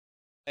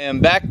I am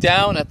back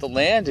down at the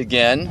land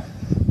again,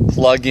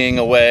 plugging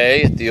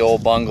away at the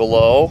old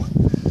bungalow.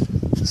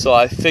 So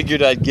I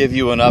figured I'd give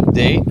you an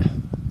update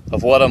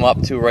of what I'm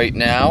up to right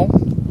now.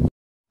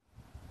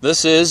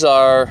 This is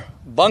our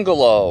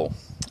bungalow,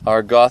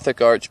 our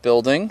Gothic arch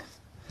building.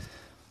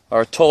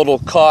 Our total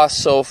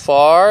cost so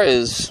far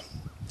is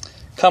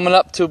coming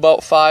up to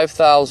about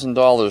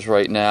 $5,000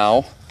 right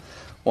now,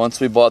 once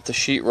we bought the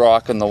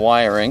sheetrock and the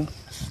wiring.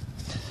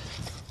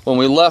 When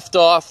we left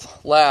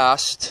off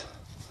last,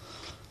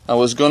 I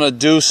was going to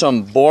do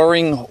some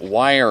boring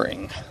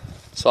wiring.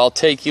 So I'll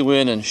take you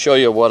in and show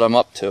you what I'm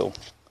up to.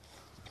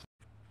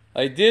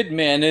 I did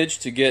manage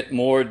to get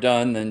more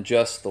done than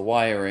just the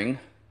wiring.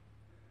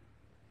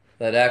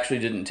 That actually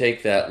didn't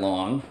take that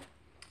long.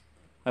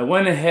 I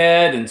went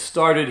ahead and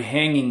started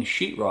hanging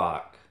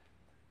sheetrock,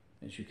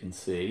 as you can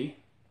see.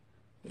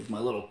 There's my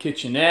little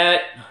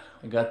kitchenette.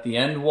 I got the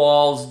end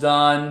walls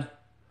done.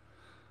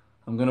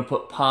 I'm going to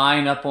put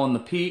pine up on the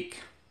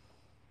peak.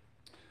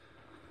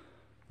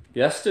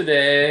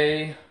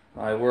 Yesterday,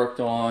 I worked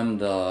on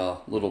the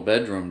little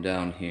bedroom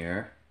down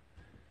here,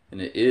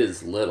 and it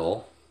is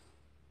little.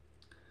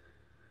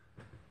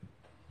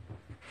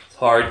 It's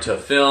hard to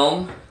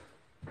film,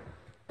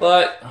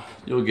 but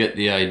you'll get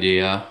the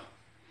idea.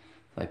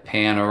 I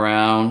pan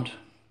around.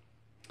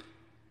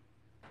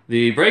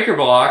 The breaker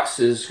box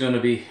is going to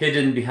be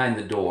hidden behind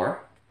the door.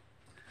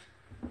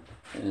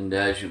 And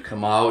as you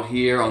come out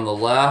here on the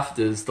left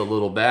is the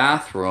little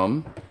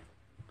bathroom.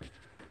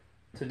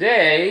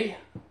 Today,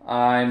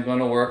 I'm going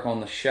to work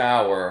on the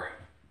shower.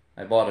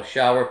 I bought a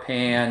shower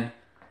pan,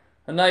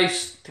 a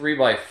nice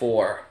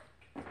 3x4.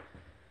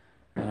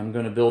 And I'm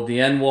going to build the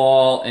end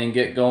wall and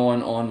get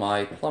going on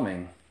my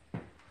plumbing.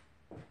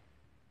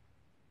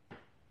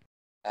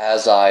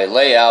 As I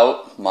lay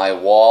out my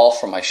wall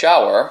for my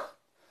shower,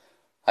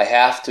 I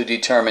have to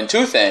determine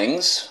two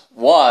things.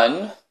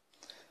 One,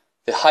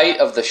 the height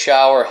of the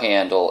shower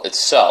handle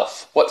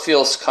itself. What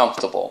feels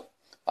comfortable?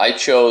 I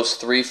chose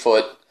 3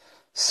 foot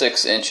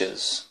 6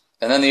 inches.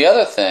 And then the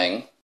other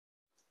thing,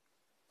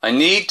 I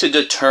need to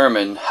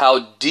determine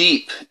how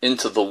deep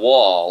into the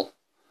wall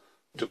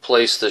to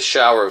place the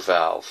shower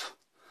valve.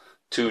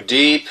 Too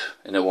deep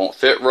and it won't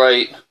fit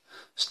right.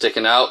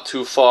 Sticking out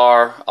too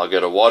far, I'll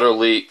get a water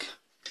leak.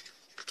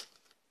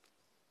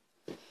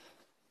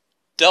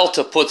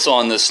 Delta puts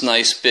on this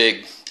nice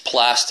big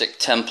plastic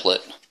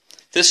template.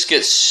 This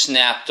gets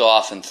snapped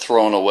off and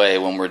thrown away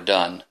when we're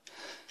done.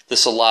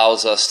 This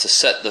allows us to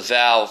set the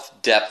valve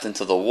depth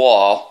into the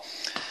wall.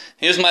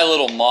 Here's my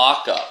little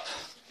mock-up.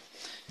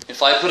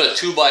 If I put a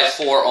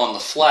 2x4 on the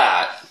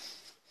flat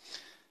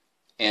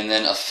and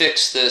then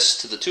affix this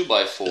to the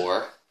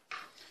 2x4,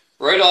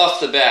 right off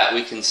the bat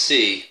we can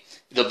see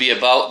it'll be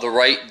about the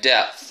right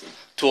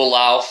depth to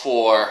allow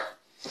for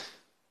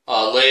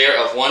a layer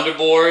of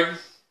wonderboard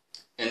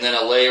and then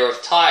a layer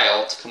of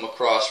tile to come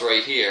across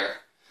right here.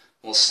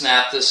 We'll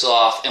snap this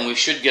off and we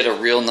should get a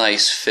real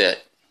nice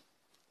fit.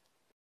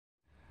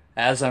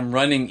 As I'm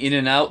running in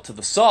and out to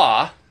the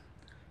saw,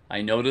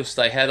 I noticed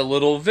I had a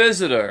little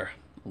visitor,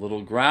 a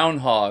little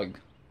groundhog,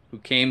 who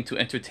came to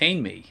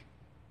entertain me.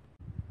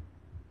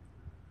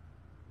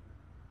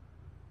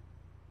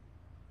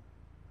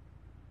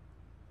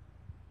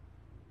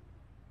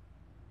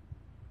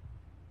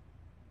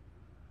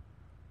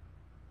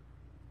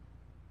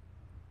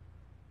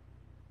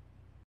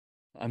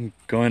 I'm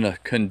going to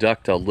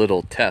conduct a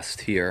little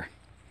test here.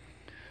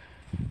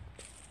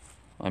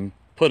 I'm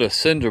put a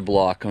cinder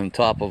block on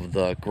top of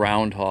the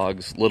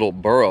groundhog's little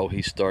burrow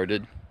he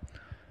started.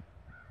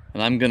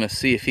 And I'm going to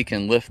see if he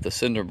can lift the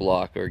cinder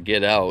block or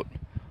get out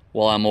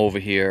while I'm over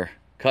here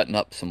cutting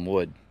up some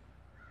wood.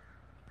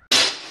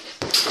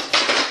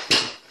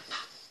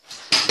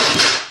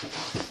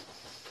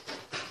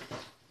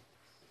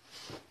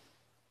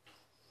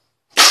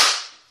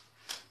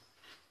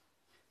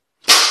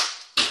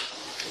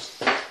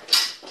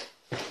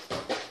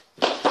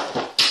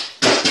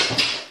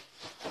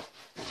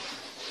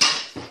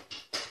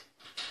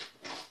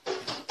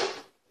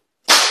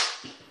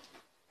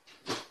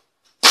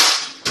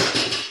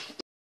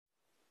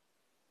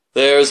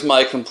 There's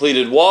my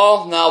completed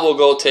wall. Now we'll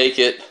go take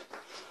it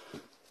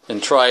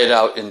and try it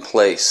out in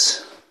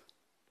place.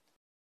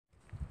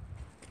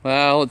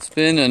 Well, it's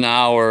been an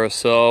hour or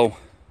so.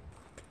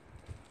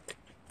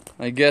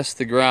 I guess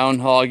the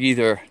groundhog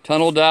either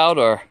tunneled out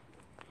or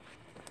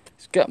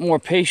he's got more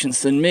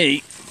patience than me.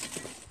 Is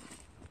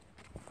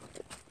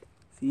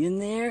he in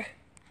there?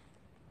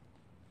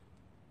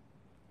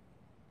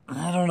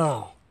 I don't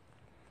know.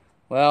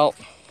 Well,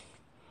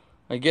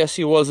 I guess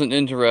he wasn't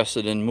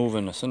interested in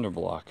moving a cinder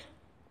block.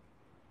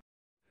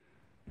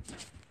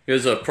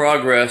 Here's a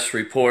progress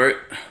report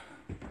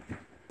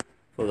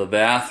for the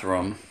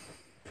bathroom.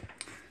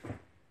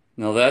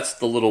 Now that's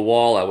the little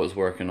wall I was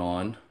working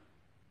on.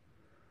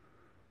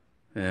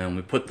 And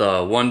we put the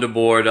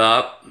wonderboard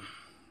up,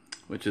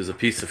 which is a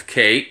piece of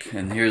cake.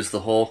 And here's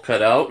the hole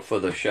cut out for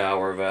the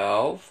shower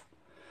valve.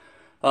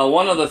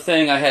 One other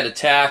thing I had to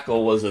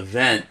tackle was a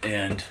vent,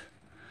 and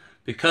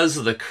because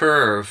of the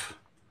curve,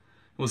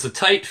 was a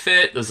tight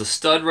fit. There's a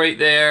stud right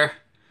there,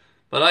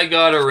 but I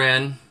got her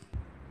in.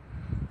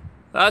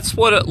 That's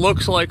what it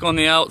looks like on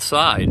the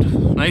outside.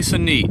 Nice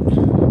and neat.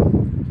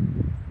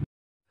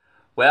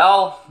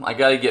 Well, I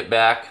gotta get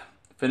back,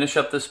 finish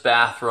up this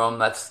bathroom.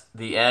 That's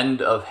the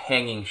end of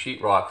hanging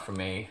sheetrock for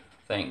me,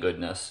 thank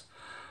goodness.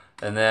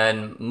 And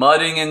then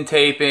mudding and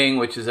taping,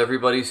 which is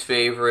everybody's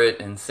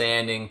favorite, and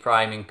sanding,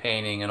 priming,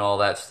 painting, and all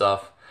that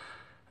stuff.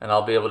 And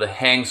I'll be able to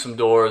hang some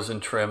doors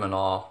and trim and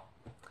all.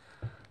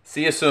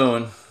 See you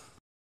soon.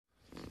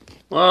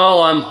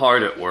 Well, I'm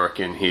hard at work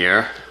in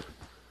here.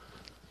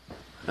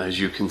 As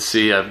you can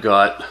see, I've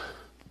got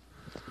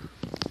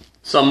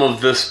some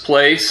of this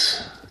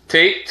place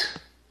taped.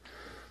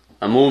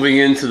 I'm moving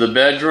into the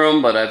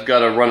bedroom, but I've got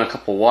to run a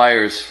couple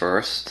wires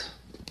first.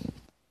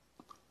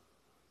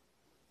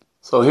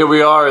 So here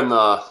we are in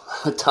the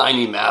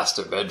tiny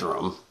master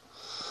bedroom.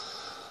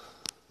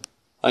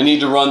 I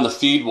need to run the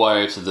feed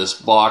wire to this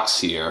box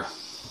here.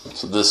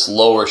 So this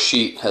lower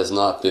sheet has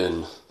not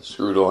been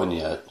screwed on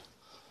yet.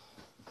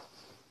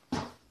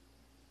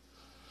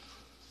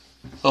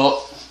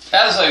 Well,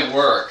 as I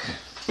work,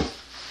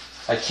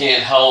 I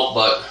can't help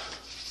but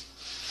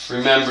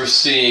remember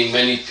seeing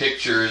many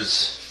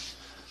pictures,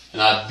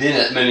 and I've been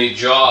at many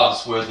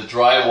jobs where the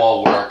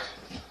drywall work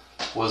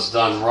was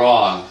done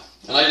wrong.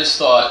 And I just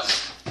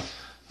thought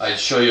I'd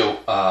show you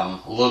a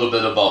little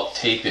bit about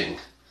taping.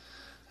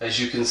 As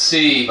you can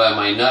see by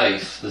my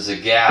knife, there's a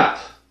gap.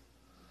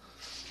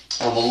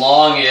 On the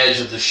long edge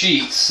of the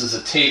sheets is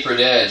a tapered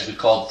edge we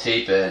call the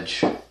tape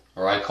edge,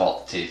 or I call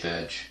it the tape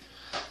edge.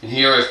 And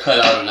here I've cut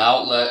out an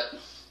outlet.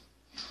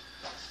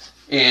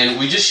 And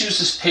we just use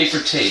this paper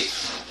tape.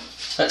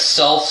 That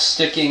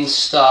self-sticking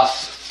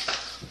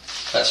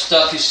stuff. That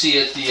stuff you see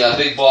at the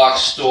big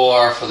box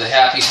store for the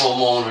happy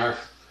homeowner.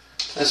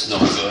 That's no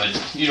good.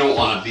 You don't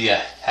want to be a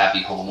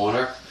happy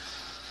homeowner.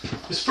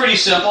 It's pretty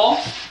simple.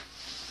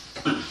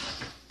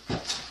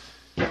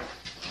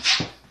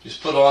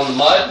 Just put on the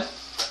mud.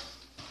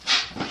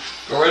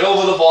 Go right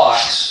over the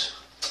box.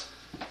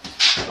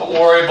 Don't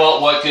worry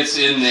about what gets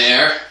in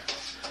there.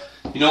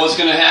 You know what's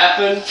going to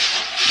happen?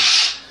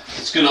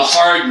 It's going to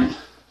harden.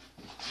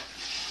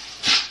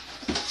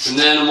 And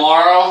then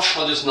tomorrow,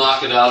 I'll just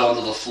knock it out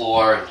onto the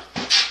floor. And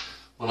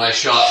when I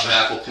shop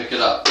back, we'll pick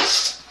it up.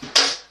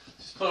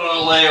 Put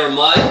on a layer of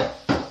mud,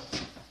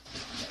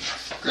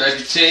 grab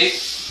your tape,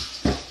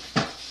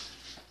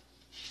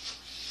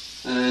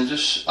 and then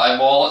just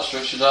eyeball it,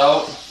 stretch it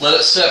out. Let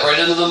it set right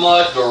into the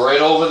mud, go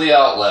right over the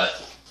outlet.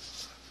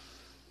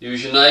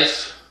 Use your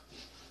knife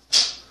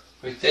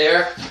right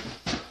there,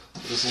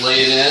 just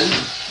lay it in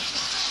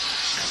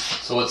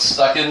so it's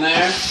stuck in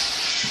there.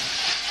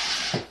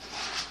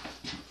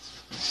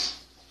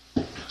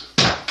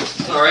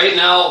 Alright,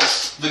 now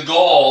the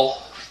goal,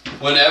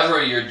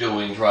 whenever you're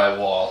doing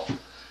drywall,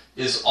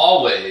 is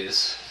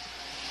always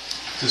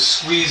to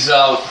squeeze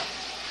out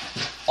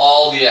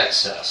all the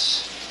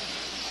excess.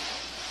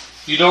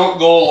 You don't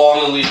go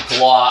along and leave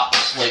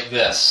glops like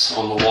this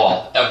on the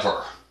wall,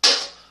 ever.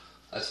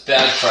 That's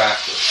bad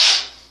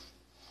practice.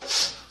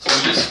 So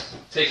we just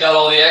take out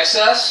all the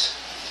excess.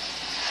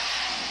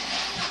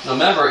 Now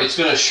remember, it's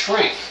going to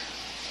shrink.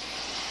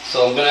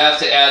 So I'm going to have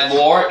to add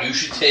more. You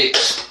should take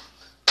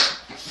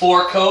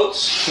 4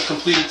 coats to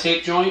complete a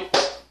tape joint.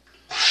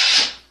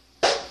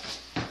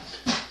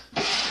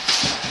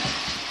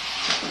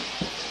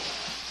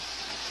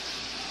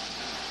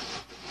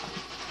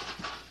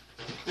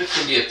 It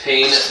can be a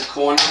pain at the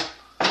corner.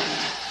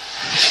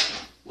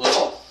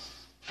 Little.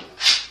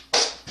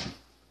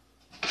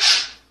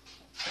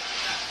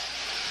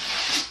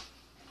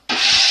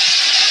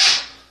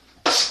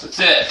 That's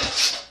it.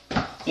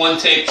 1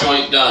 tape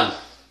joint done.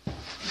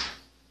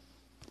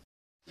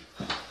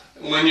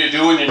 When you're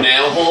doing your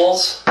nail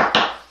holes,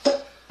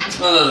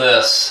 none of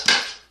this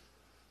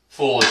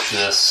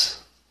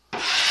foolishness.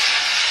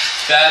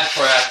 Bad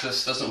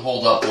practice, doesn't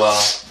hold up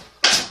well.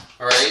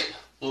 Alright,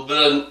 a little bit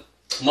of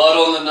mud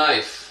on the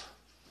knife.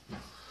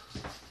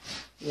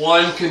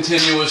 1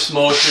 continuous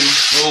motion,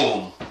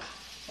 boom.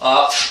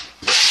 Up,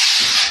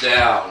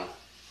 down.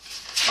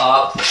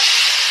 Up,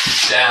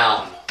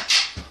 down.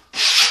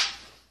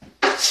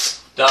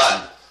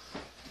 Done.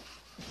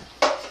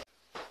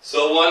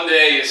 So one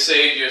day you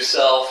say to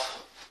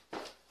yourself,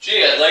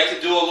 gee, I'd like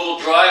to do a little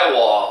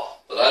drywall,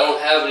 but I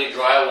don't have any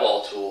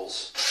drywall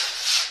tools.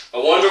 I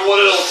wonder what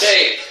it'll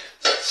take.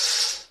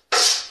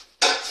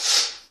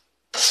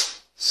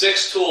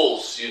 6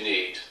 tools you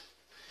need.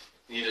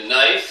 You need a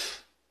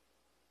knife.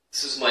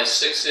 This is my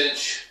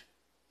 6-inch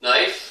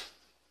knife.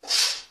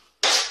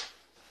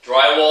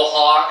 Drywall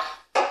hawk.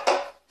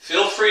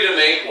 Feel free to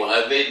make one.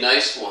 I've made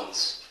nice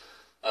ones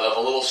out of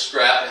a little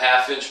scrap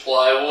 1/2-inch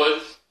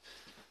plywood.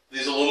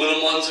 These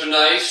aluminum ones are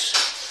nice.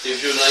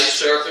 Gives you a nice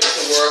surface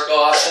to work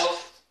off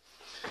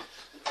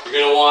of. You're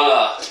going to want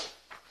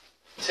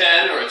a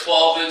 10 or a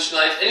 12-inch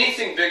knife.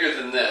 Anything bigger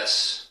than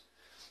this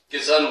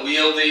gets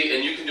unwieldy,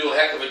 and you can do a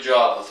heck of a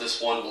job with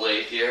this one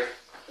blade here.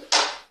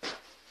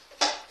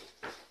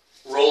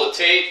 Roll of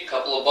tape, a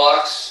couple of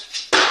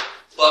bucks,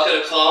 bucket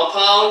of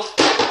compound.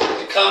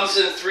 You comes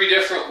in 3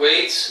 different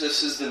weights.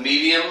 This is the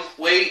medium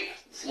weight.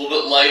 It's a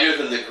little bit lighter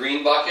than the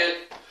green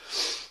bucket.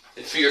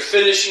 And for your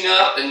finishing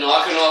up and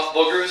knocking off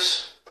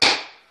boogers,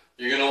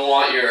 you're going to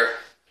want your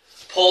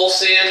pole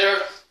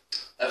sander.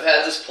 I've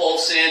had this pole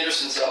sander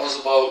since I was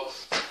about,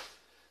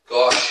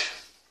 gosh,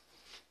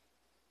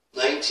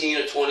 19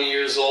 or 20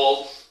 years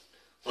old.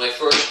 When I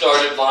first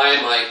started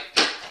buying my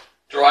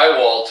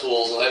drywall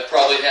tools, and I've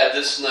probably had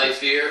this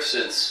knife here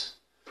since,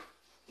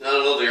 I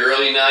don't know, the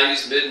early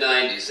 90s, mid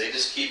 90s. They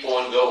just keep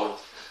on going.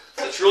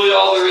 That's really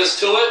all there is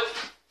to it.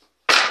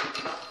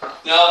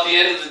 Now at the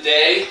end of the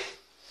day,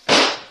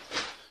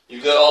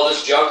 you've got all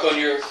this junk on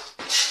your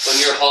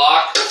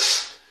hawk,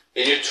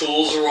 and your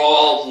tools are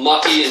all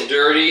mucky and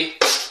dirty.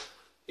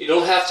 You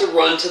don't have to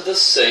run to the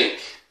sink.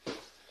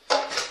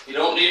 You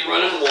don't need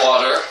running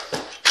water.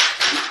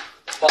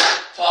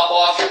 Top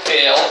off your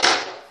pail,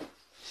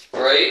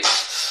 right?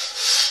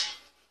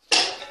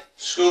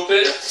 Scoop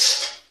it.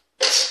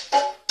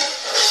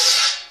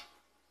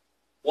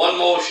 One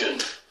motion.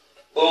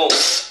 Boom.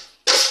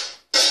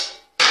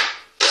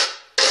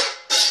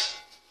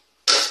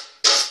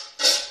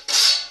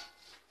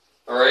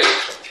 Alright?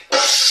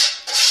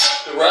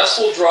 The rest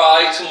will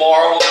dry.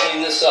 Tomorrow we'll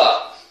clean this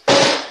up.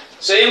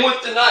 Same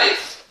with the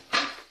knife.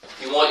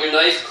 You want your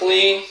knife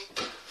clean?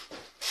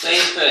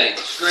 Same thing.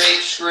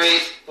 Scrape,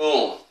 scrape,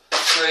 boom.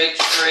 Scrape,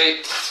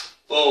 scrape,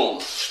 boom.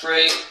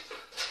 Scrape,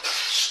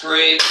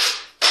 scrape,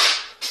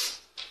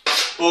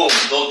 boom.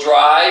 They'll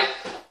dry.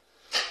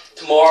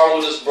 Tomorrow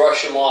we'll just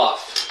brush them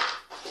off.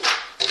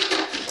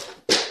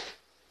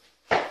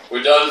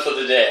 We're done for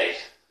the day.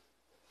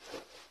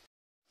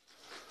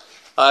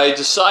 I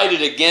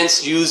decided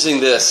against using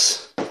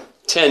this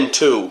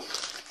 10-2.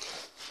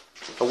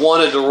 I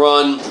wanted to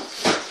run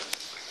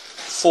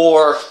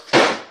 4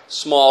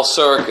 small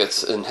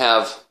circuits and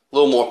have a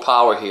little more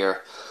power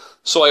here.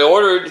 So I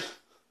ordered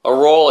a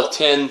roll of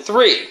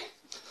 10-3.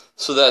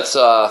 So that's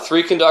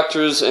 3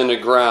 conductors and a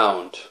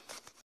ground.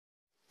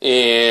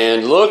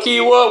 And looky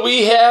what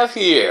we have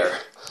here.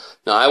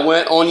 Now I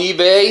went on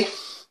eBay.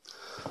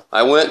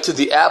 I went to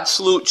the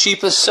absolute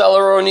cheapest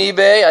seller on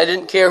eBay. I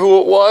didn't care who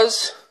it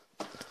was.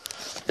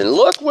 And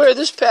look where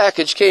this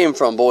package came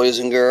from, boys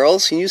and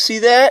girls. Can you see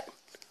that?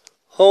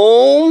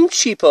 Home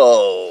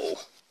Cheapo.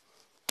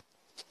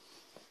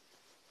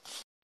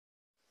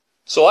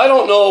 So I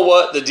don't know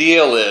what the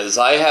deal is.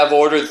 I have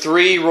ordered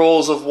 3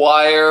 rolls of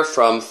wire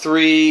from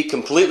 3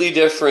 completely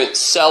different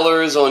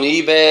sellers on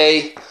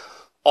eBay.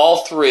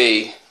 All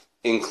 3,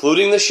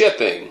 including the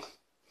shipping,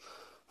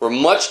 were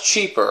much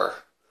cheaper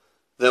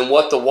than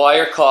what the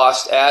wire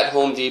cost at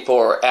Home Depot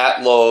or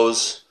at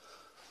Lowe's.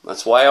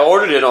 That's why I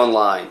ordered it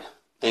online.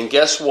 And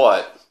guess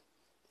what?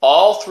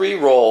 All 3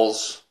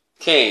 rolls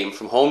came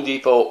from Home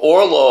Depot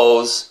or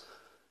Lowe's,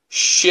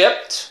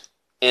 shipped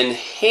and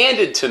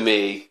handed to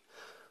me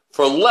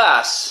for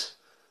less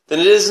than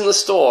it is in the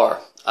store.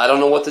 I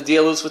don't know what the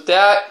deal is with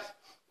that.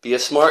 Be a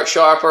smart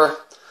shopper.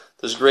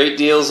 There's great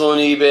deals on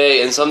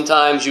eBay, and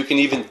sometimes you can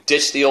even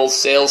ditch the old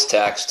sales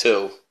tax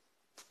too.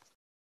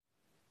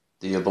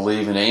 Do you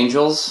believe in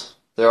angels?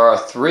 There are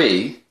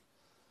 3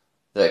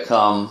 that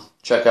come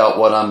check out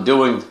what I'm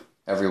doing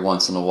every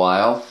once in a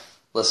while.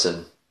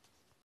 Listen.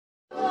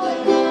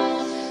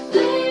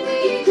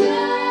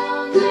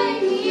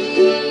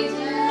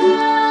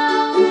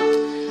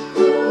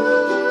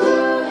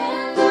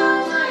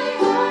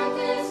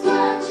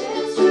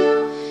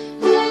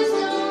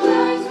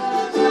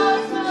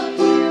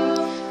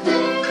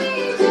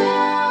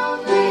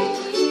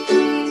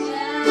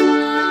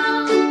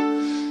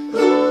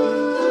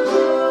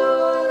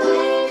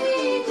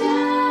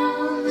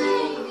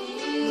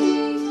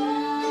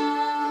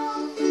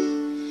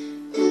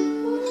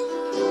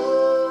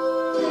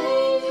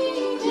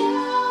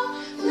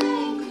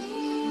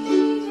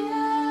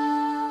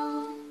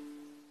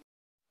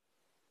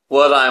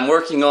 What I'm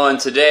working on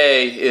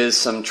today is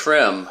some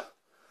trim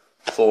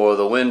for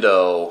the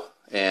window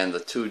and the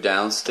 2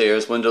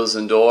 downstairs windows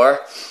and door.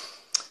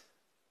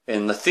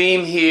 And the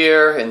theme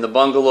here in the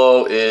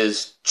bungalow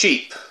is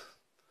cheap.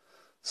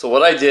 So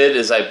what I did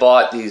is I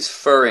bought these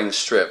furring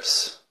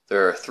strips.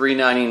 They're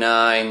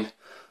 $3.99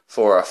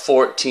 for a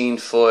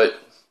 14-foot,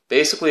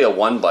 basically a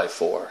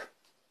 1x4.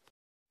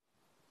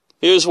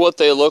 Here's what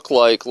they look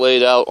like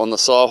laid out on the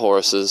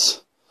sawhorses.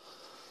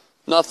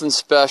 Nothing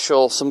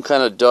special, some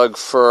kind of Doug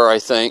fir, I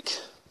think.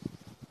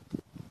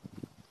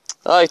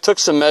 I took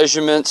some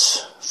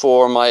measurements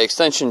for my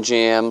extension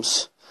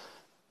jambs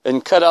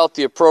and cut out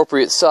the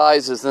appropriate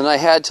sizes. Then I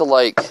had to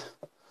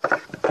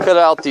cut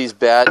out these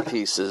bad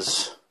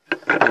pieces,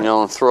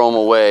 and throw them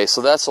away.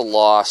 So that's a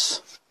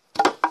loss.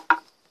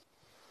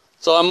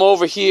 So I'm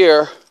over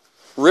here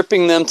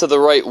ripping them to the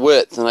right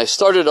width, and I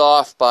started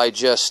off by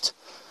just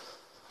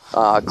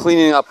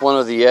cleaning up one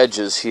of the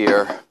edges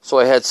here, so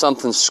I had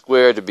something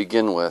square to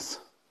begin with.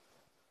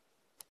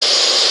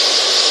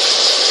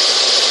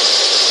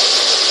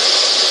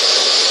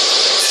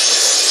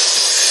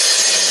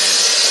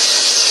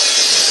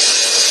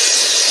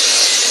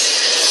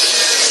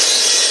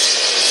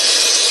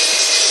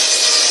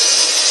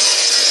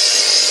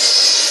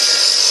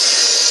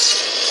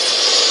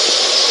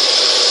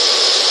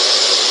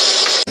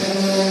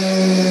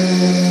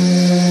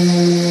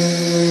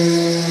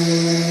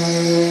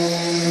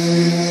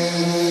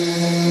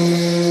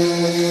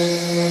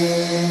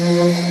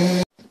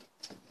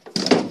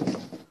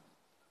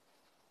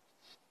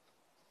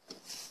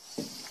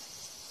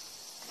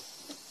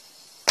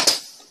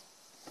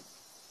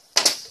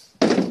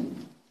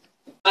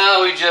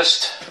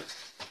 just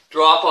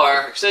drop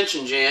our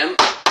extension jam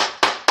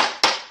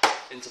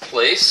into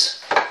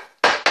place.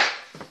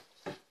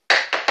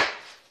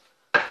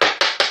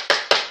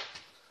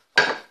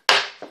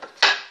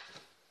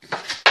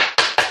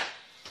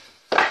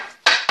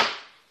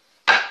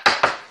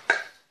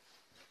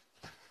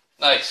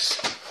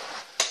 Nice.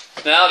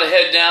 Now to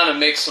head down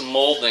and make some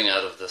molding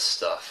out of this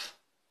stuff.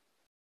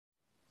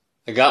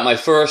 I got my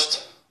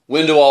first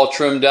window all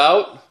trimmed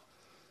out.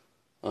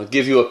 I'll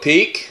give you a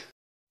peek.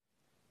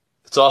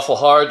 It's awful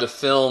hard to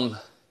film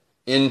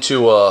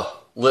into a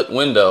lit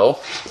window.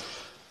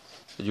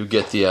 You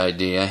get the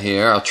idea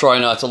here. I'll try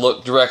not to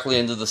look directly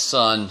into the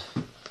sun.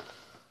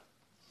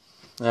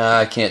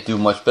 I can't do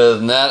much better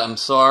than that, I'm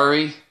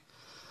sorry.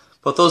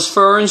 But those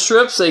fern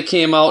strips, they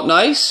came out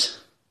nice.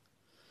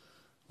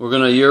 We're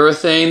going to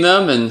urethane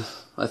them, and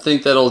I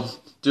think that'll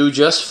do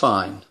just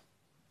fine.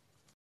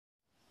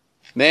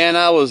 Man,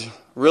 I was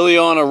really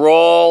on a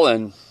roll,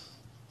 and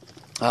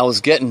I was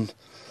getting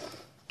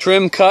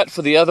trim cut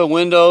for the other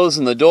windows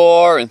and the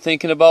door, and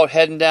thinking about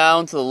heading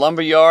down to the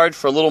lumber yard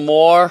for a little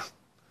more,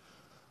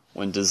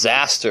 when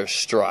disaster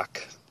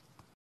struck.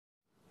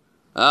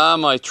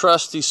 My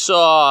trusty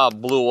saw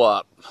blew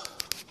up.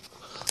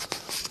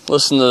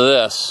 Listen to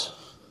this.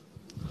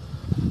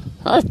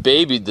 I've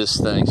babied this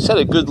thing. It's had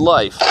a good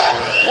life.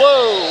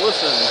 Whoa,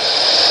 listen.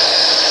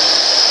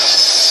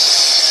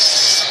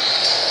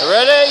 You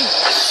ready?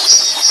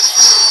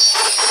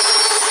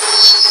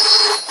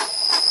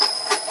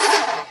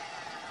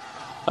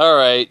 All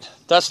right,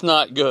 that's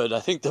not good. I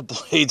think the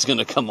blade's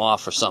gonna come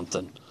off or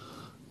something.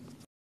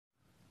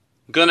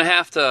 I'm gonna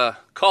have to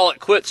call it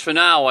quits for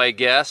now, I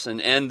guess,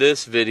 and end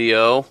this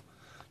video.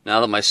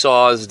 Now that my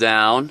saw is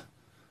down,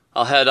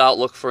 I'll head out,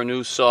 look for a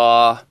new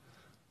saw.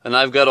 And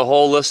I've got a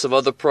whole list of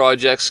other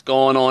projects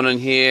going on in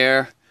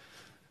here.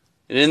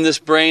 And in this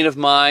brain of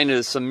mine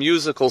is some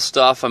musical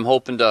stuff I'm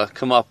hoping to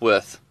come up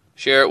with.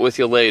 Share it with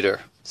you later.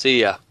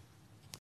 See ya.